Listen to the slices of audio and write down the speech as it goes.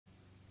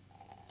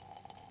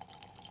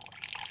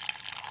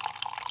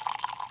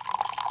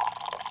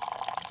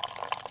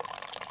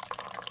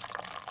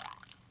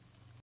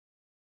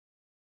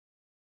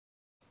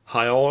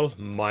Hi all,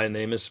 my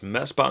name is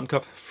Mads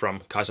Barnkop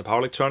from Kaiser Power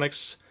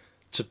Electronics.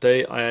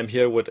 Today I am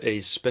here with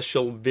a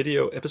special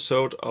video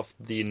episode of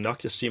the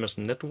Nokia Siemens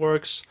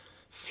Networks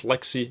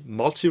Flexi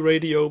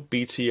Multiradio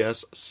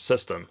BTS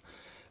system.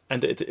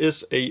 And it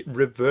is a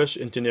reverse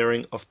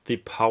engineering of the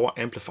power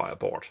amplifier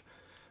board.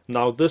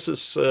 Now this is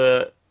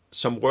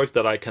some work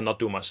that I cannot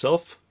do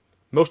myself,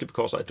 mostly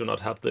because I do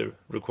not have the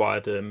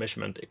required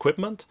measurement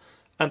equipment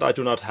and I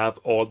do not have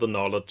all the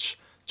knowledge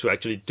to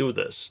actually do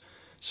this.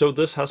 So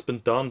this has been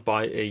done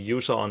by a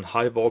user on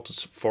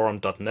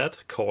highvoltageforum.net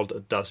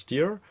called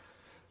Dastir.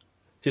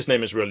 His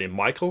name is really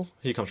Michael,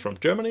 he comes from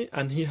Germany,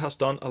 and he has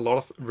done a lot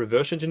of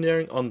reverse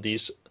engineering on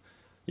these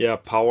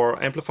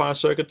power amplifier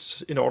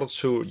circuits in order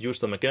to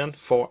use them again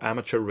for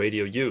amateur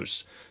radio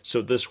use.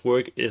 So this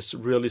work is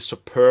really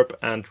superb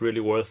and really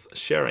worth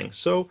sharing.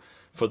 So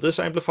for this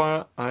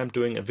amplifier I am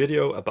doing a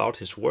video about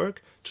his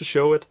work to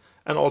show it,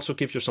 and also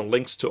give you some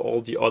links to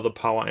all the other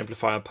power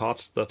amplifier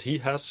parts that he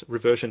has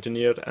reverse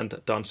engineered and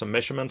done some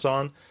measurements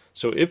on.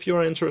 So if you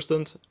are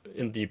interested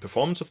in the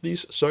performance of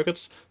these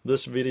circuits,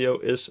 this video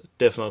is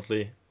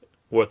definitely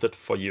worth it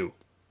for you.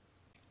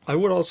 I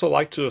would also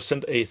like to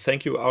send a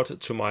thank you out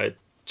to my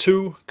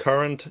 2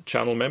 current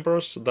channel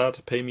members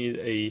that pay me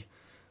a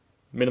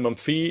minimum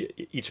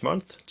fee each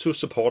month to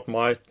support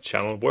my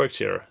channel work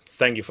here.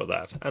 Thank you for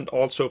that. And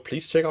also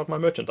please check out my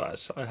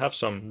merchandise. I have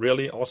some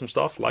really awesome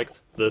stuff like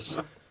this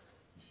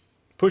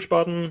push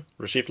button,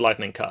 received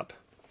lightning cap.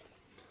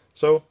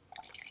 So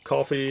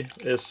coffee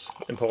is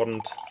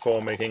important for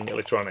making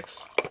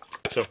electronics.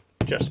 So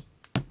cheers.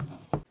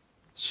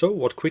 So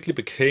what quickly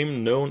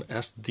became known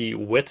as the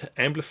wet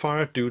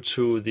amplifier due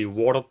to the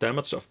water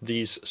damage of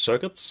these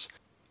circuits.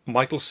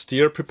 Michael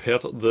Steer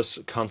prepared this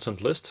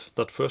content list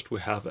that first we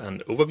have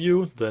an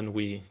overview, then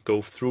we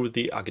go through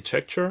the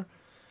architecture.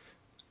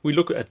 We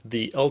look at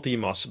the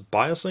LDMOS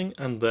biasing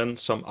and then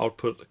some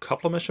output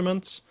coupler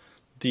measurements.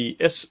 The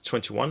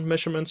S21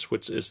 measurements,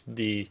 which is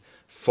the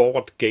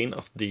forward gain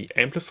of the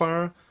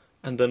amplifier,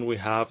 and then we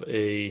have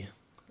a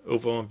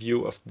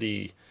overview of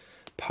the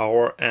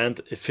power and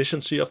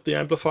efficiency of the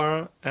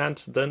amplifier,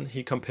 and then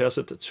he compares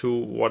it to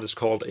what is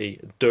called a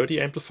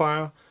dirty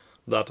amplifier,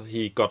 that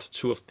he got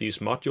 2 of these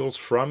modules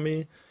from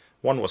me.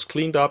 One was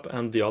cleaned up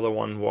and the other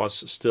one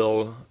was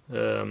still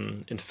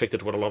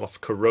infected with a lot of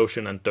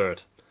corrosion and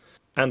dirt.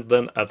 And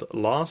then at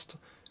last,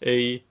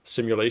 a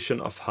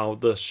simulation of how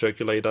the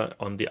circulator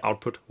on the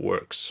output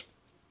works.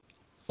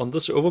 On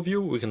this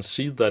overview we can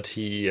see that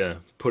he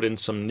put in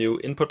some new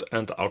input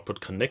and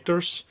output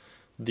connectors.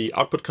 The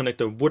output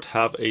connector would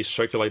have a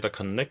circulator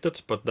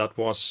connected, but that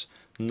was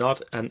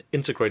not an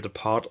integrated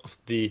part of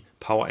the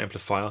power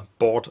amplifier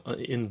board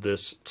in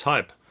this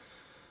type.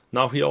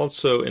 Now he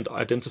also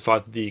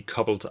identified the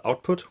coupled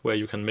output, where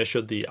you can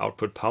measure the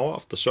output power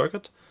of the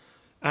circuit,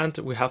 and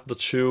we have the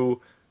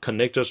 2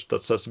 connectors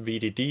that says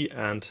VDD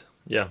and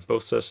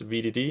both says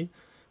VDD,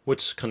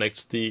 which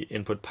connects the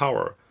input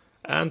power.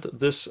 And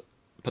this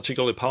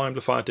particular power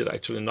amplifier did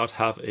actually not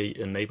have a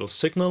enable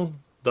signal,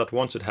 that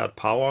once it had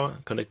power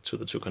connected to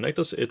the 2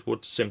 connectors, it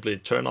would simply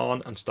turn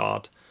on and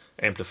start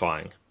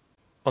amplifying.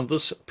 On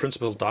this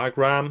principal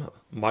diagram,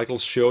 Michael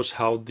shows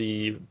how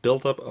the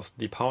buildup of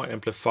the power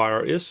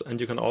amplifier is, and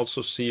you can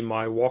also see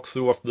my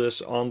walkthrough of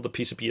this on the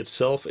PCB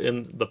itself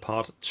in the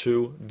part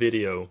 2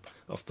 video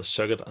of the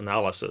circuit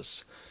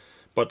analysis.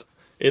 But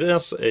it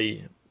is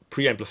a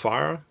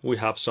preamplifier. We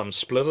have some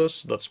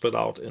splitters that split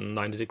out in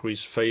 90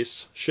 degrees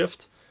phase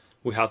shift.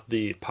 We have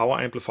the power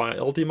amplifier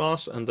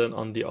LDMOS, and then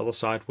on the other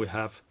side we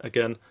have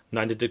again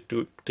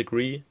 90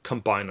 degree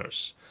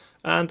combiners.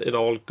 And it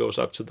all goes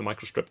up to the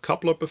microstrip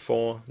coupler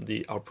before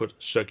the output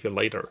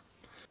circulator.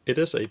 It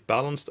is a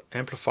balanced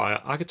amplifier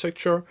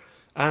architecture,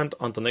 and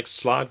on the next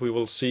slide we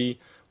will see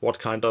what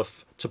kind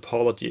of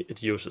topology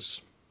it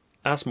uses.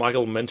 As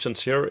Michael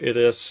mentions here, it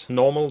is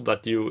normal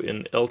that you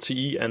in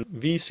LTE and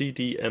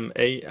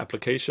WCDMA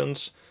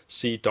applications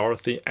see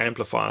Dorothy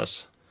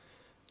amplifiers.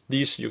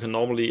 These you can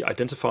normally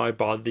identify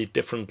by the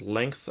different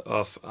length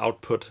of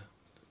output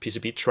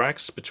PCB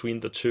tracks between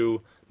the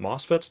 2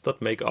 MOSFETs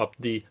that make up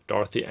the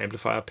Dorothy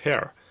amplifier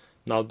pair.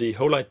 Now the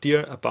whole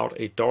idea about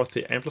a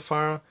Dorothy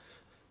amplifier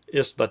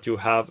is that you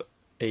have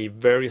a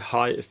very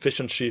high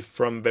efficiency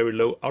from very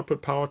low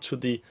output power to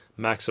the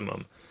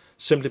maximum,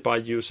 simply by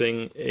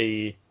using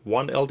a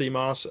 1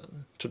 LDMOS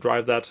to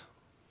drive that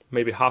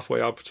maybe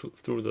halfway up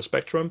through the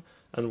spectrum,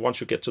 and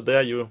once you get to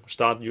there you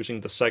start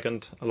using the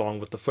second along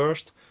with the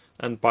first,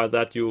 and by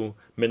that you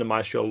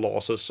minimize your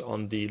losses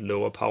on the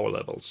lower power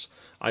levels.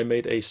 I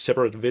made a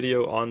separate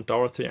video on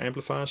Dorothy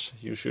amplifiers,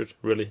 you should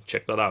really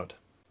check that out.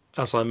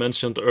 As I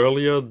mentioned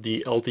earlier,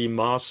 the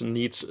LDMOS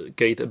needs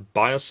gate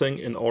biasing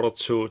in order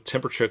to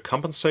temperature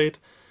compensate,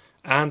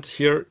 and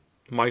here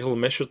Michael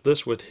measured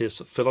this with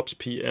his Philips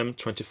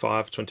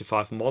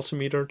PM2525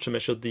 multimeter to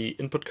measure the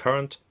input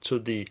current to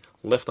the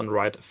left and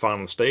right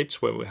final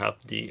states, where we have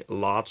the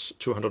large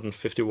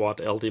 250 watt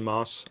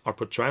LDMOS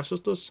output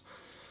transistors,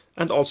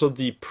 and also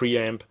the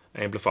preamp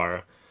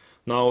amplifier.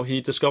 Now, he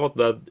discovered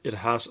that it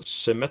has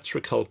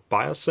symmetrical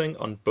biasing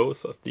on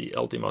both of the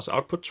LDMOS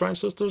output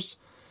transistors,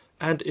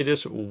 and it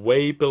is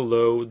way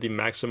below the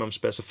maximum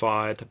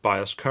specified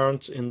bias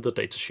currents in the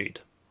datasheet.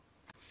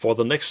 For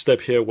the next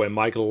step here, where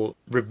Michael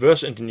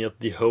reverse engineered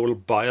the whole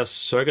bias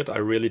circuit, I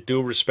really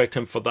do respect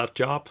him for that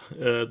job.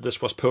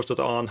 This was posted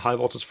on High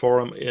Voltage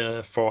Forum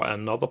for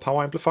another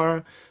power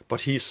amplifier,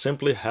 but he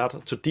simply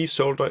had to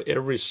desolder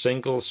every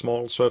single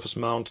small surface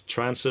mount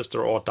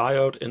transistor or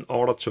diode in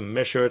order to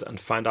measure it and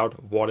find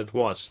out what it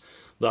was.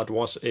 That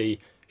was a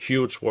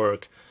huge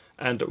work.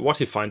 And what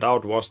he found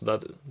out was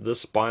that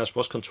this bias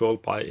was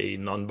controlled by a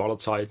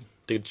non-volatile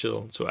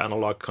digital to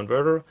analog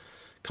converter,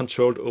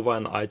 controlled over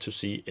an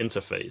I2C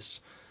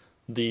interface.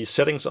 The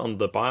settings on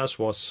the bias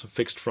was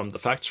fixed from the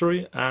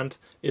factory, and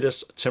it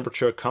is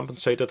temperature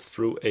compensated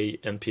through a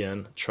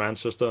NPN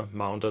transistor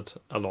mounted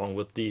along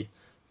with the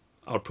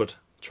output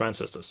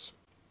transistors.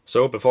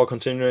 So before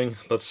continuing,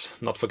 let's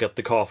not forget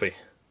the coffee.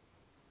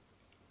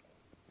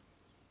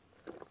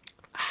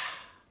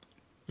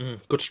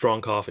 Good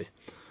strong coffee.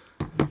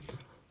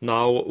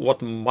 Now,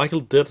 what Michael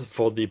did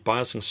for the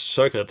biasing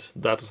circuit,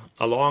 that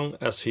along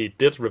as he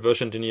did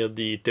reverse engineer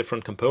the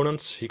different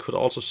components, he could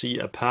also see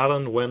a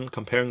pattern when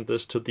comparing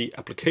this to the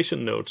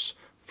application notes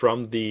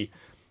from the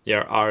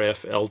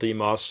RF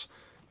LDMOS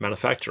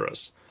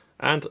manufacturers.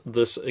 And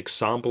this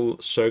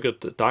example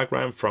circuit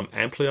diagram from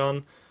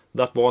Amplion,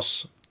 that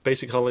was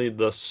basically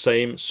the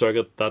same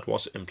circuit that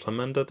was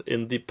implemented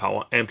in the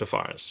power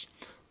amplifiers.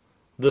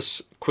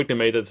 This quickly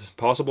made it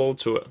possible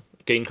to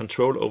gain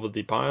control over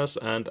the bias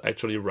and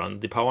actually run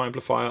the power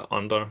amplifier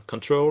under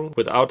control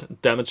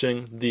without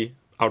damaging the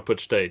output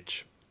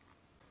stage.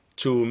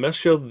 To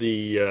measure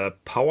the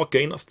power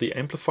gain of the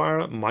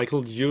amplifier,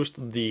 Michael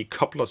used the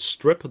coupler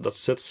strip that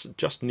sits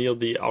just near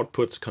the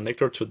output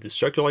connector to the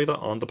circulator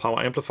on the power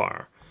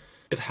amplifier.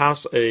 It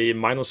has a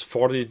minus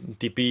 40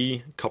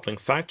 dB coupling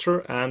factor,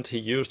 and he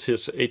used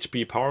his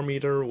HB power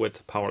meter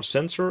with power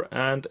sensor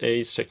and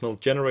a signal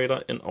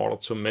generator in order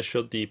to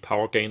measure the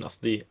power gain of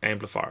the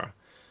amplifier.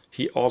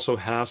 He also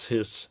has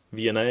his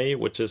VNA,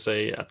 which is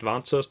a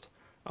advanced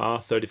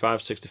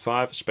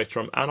R3565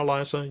 spectrum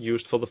analyzer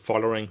used for the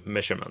following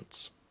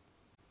measurements.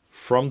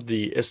 From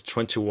the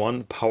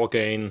S21 power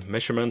gain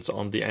measurements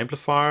on the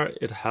amplifier,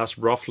 it has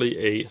roughly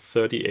a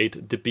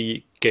 38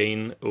 dB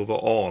gain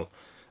overall.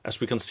 As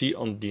we can see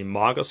on the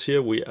markers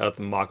here, we at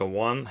marker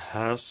 1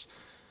 has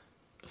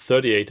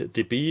 38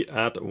 dB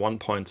at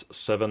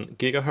 1.7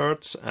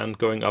 GHz, and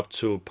going up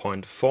to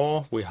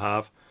 0.4 we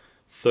have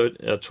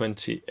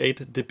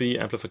 28 dB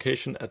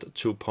amplification at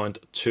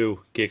 2.2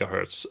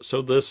 GHz.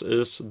 So this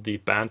is the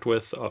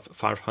bandwidth of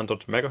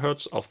 500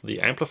 MHz of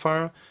the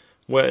amplifier,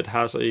 where it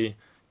has a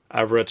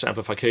average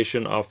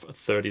amplification of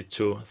 30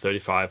 to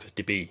 35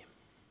 dB.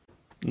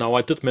 Now,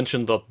 I did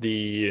mention that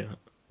the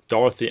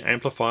Dorothy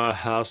amplifier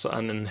has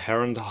an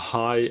inherent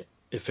high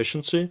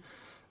efficiency,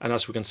 and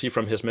as we can see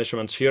from his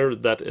measurements here,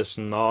 that is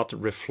not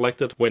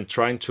reflected when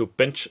trying to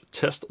bench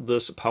test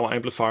this power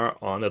amplifier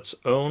on its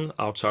own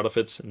outside of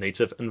its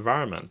native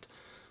environment.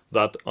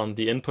 That on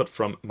the input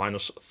from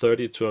minus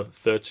 30 to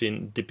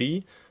 13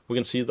 dB, we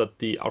can see that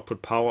the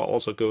output power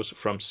also goes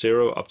from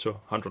 0 up to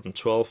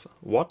 112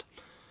 watt,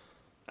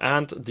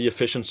 and the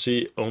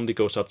efficiency only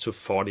goes up to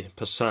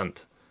 40%.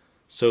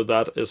 So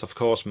that is of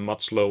course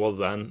much lower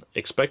than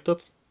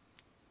expected.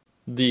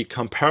 The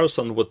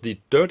comparison with the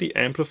dirty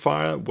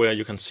amplifier, where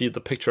you can see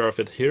the picture of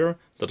it here,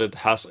 that it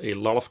has a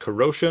lot of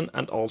corrosion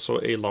and also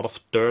a lot of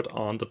dirt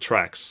on the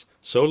tracks.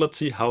 So let's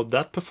see how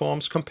that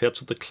performs compared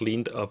to the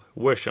cleaned up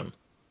version.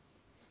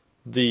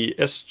 The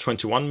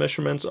S21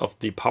 measurements of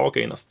the power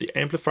gain of the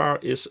amplifier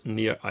is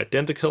near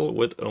identical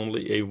with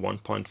only a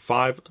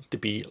 1.5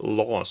 dB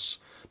loss,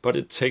 but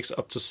it takes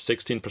up to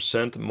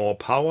 16% more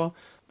power,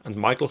 and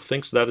Michael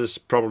thinks that is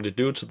probably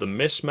due to the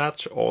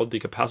mismatch or the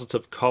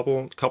capacitive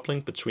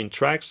coupling between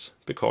tracks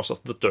because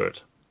of the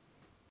dirt.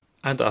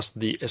 And as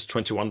the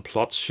S21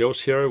 plot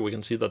shows here, we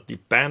can see that the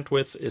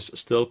bandwidth is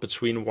still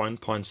between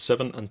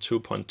 1.7 and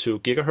 2.2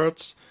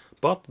 GHz,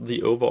 but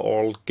the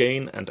overall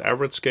gain and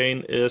average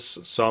gain is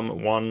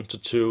some 1 to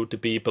 2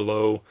 dB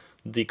below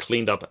the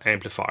cleaned up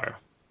amplifier.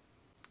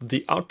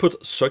 The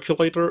output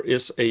circulator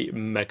is a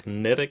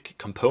magnetic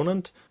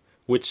component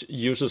which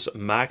uses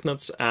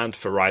magnets and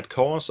ferrite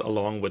cores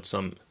along with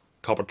some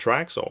copper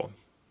tracks or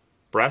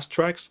brass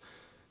tracks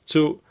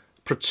to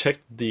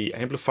protect the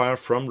amplifier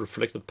from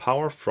reflected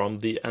power from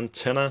the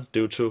antenna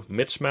due to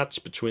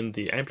mismatch between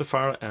the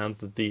amplifier and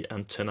the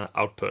antenna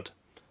output.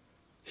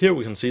 Here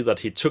we can see that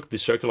he took the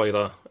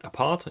circulator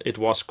apart. It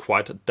was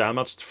quite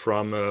damaged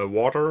from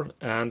water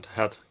and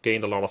had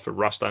gained a lot of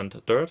rust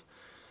and dirt.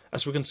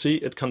 As we can see,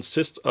 it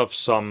consists of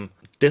some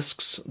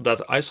discs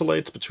that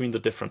isolate between the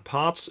different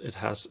parts. It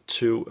has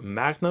 2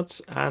 magnets,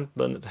 and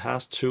then it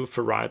has 2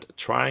 ferrite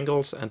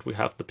triangles, and we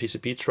have the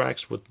PCB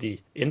tracks with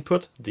the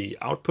input, the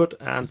output,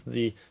 and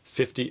the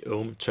 50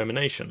 ohm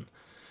termination.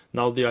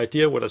 Now, the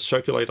idea with a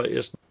circulator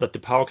is that the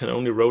power can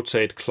only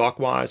rotate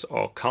clockwise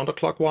or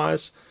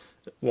counterclockwise,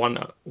 one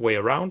way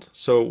around.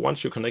 So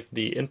once you connect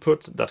the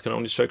input, that can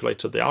only circulate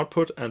to the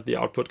output, and the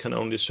output can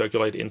only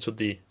circulate into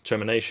the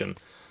termination.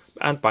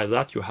 And by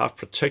that you have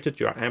protected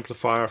your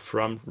amplifier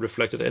from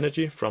reflected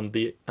energy from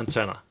the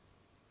antenna.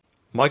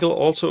 Michael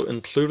also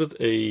included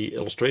an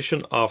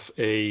illustration of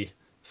a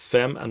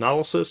FEM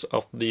analysis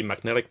of the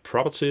magnetic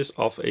properties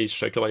of a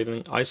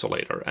circulating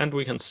isolator, and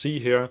we can see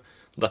here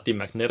that the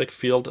magnetic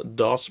field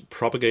does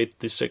propagate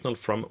the signal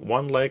from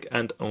one leg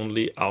and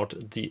only out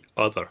the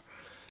other.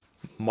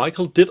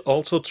 Michael did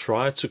also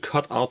try to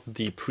cut out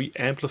the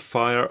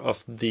preamplifier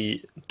of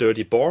the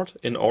dirty board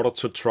in order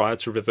to try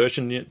to reverse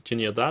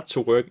engineer that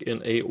to work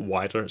in a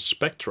wider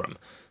spectrum.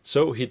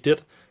 So he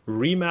did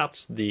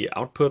rematch the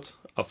output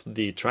of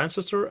the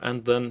transistor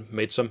and then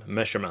made some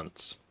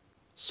measurements.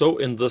 So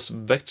in this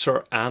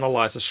vector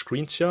analyzer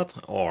screenshot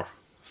or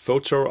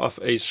photo of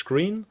a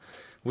screen,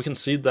 we can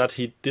see that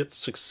he did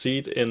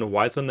succeed in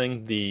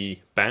widening the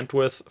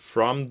bandwidth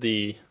from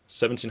the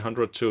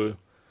 1700 to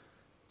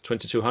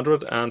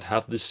 2200 and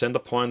have the center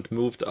point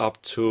moved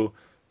up to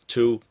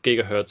 2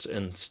 GHz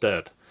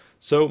instead.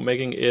 So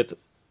making it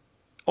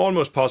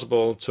almost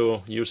possible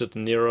to use it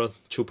nearer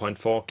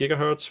 2.4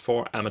 GHz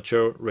for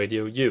amateur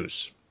radio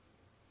use.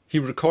 He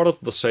recorded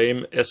the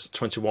same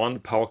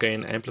S21 power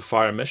gain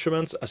amplifier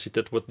measurements as he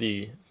did with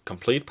the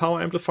complete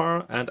power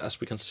amplifier, and as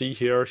we can see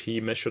here,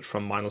 he measured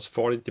from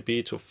 -40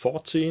 dB to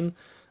 14,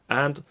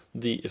 and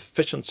the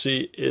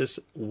efficiency is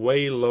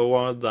way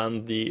lower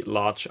than the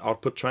large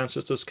output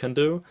transistors can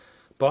do,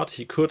 but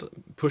he could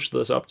push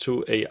this up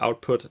to a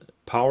output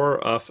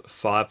power of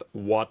 5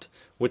 watt,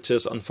 which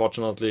is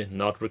unfortunately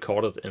not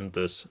recorded in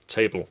this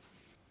table.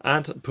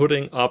 And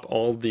putting up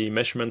all the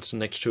measurements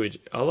next to each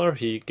other,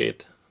 he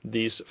get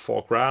these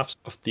 4 graphs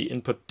of the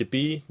input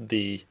dB,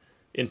 the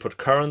input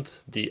current,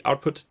 the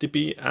output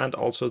dB, and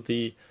also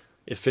the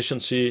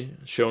efficiency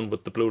shown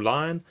with the blue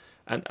line.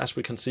 And as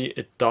we can see,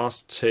 it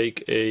does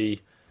take a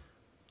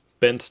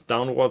bend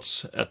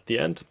downwards at the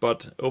end,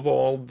 but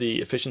overall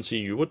the efficiency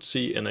you would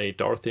see in a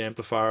Dorothy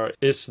amplifier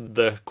is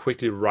the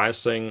quickly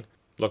rising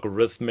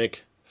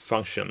logarithmic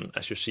function,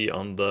 as you see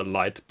on the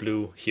light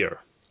blue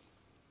here.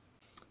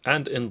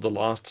 And in the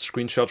last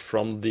screenshot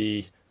from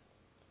the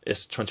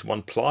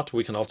S21 plot,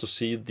 we can also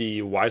see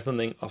the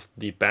widening of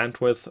the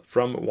bandwidth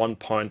from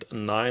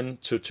 1.9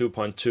 to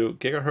 2.2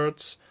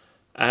 GHz,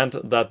 and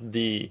that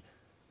the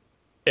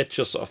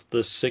edges of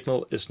this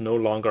signal is no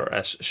longer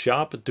as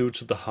sharp due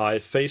to the high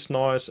phase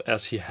noise,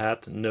 as he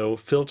had no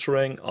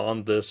filtering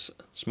on this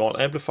small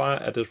amplifier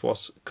and it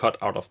was cut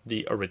out of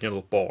the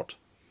original board.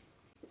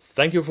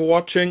 Thank you for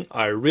watching.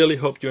 I really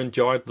hope you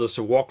enjoyed this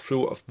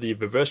walkthrough of the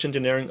reverse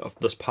engineering of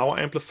this power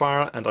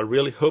amplifier, and I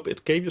really hope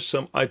it gave you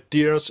some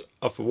ideas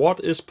of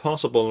what is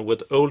possible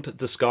with old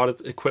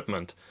discarded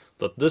equipment,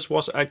 that this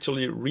was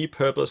actually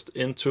repurposed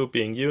into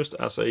being used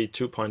as a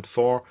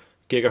 2.4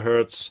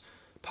 GHz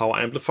power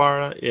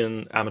amplifier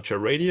in amateur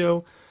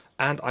radio.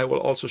 And I will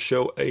also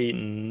show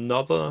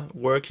another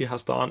work he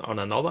has done on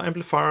another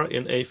amplifier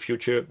in a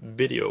future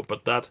video,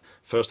 but that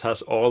first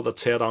has all the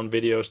teardown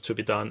videos to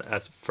be done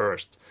at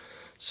first.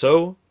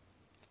 So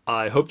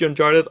I hope you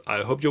enjoyed it.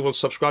 I hope you will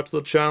subscribe to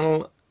the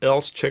channel,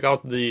 else check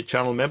out the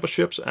channel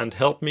memberships and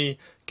help me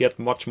get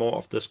much more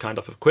of this kind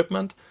of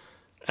equipment.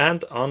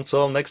 And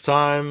until next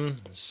time,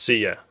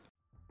 see ya.